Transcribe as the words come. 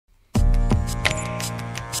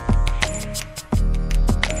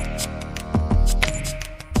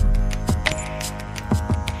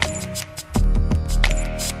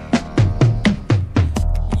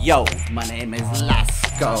Yo, my name is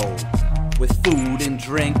Lasco. With food and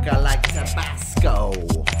drink, I like Tobasco.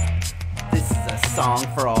 This is a song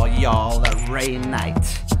for all y'all at Ray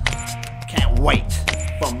Night. Can't wait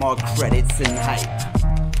for more credits and hype.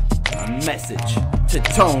 A message to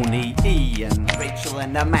Tony, Ian, Rachel,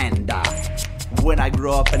 and Amanda. When I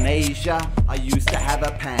grew up in Asia, I used to have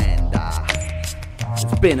a panda.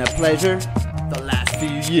 It's been a pleasure the last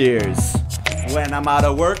few years. When I'm out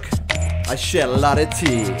of work, I shed a lot of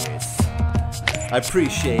tears. I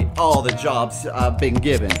appreciate all the jobs I've been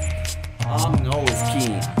given. I'm always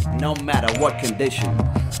keen, no matter what condition.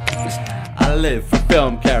 I live for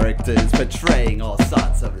film characters portraying all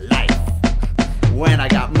sorts of life. When I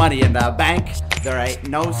got money in the bank, there ain't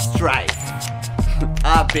no strife.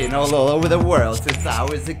 I've been all over the world since I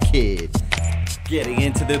was a kid. Getting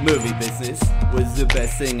into the movie business was the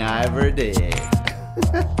best thing I ever did.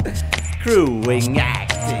 Crewing,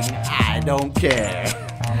 acting, I don't care.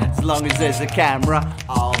 As long as there's a camera,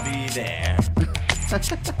 I'll be there.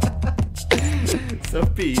 So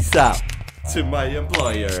peace out to my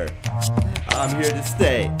employer. I'm here to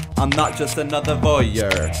stay, I'm not just another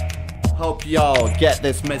voyeur. Hope y'all get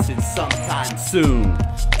this message sometime soon.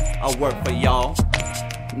 I'll work for y'all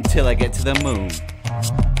until I get to the moon.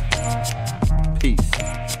 Peace.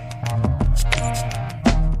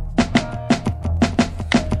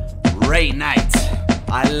 Ray Night,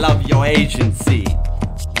 I love your agency.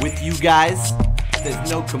 With you guys,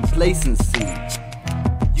 there's no complacency.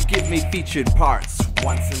 You give me featured parts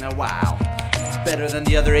once in a while. Better than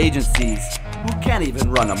the other agencies who can't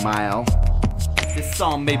even run a mile. This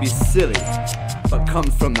song may be silly, but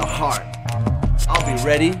comes from the heart. I'll be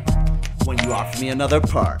ready when you offer me another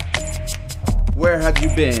part. Where have you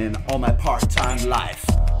been all my part-time life?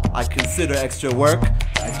 I consider extra work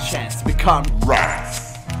a chance to become right.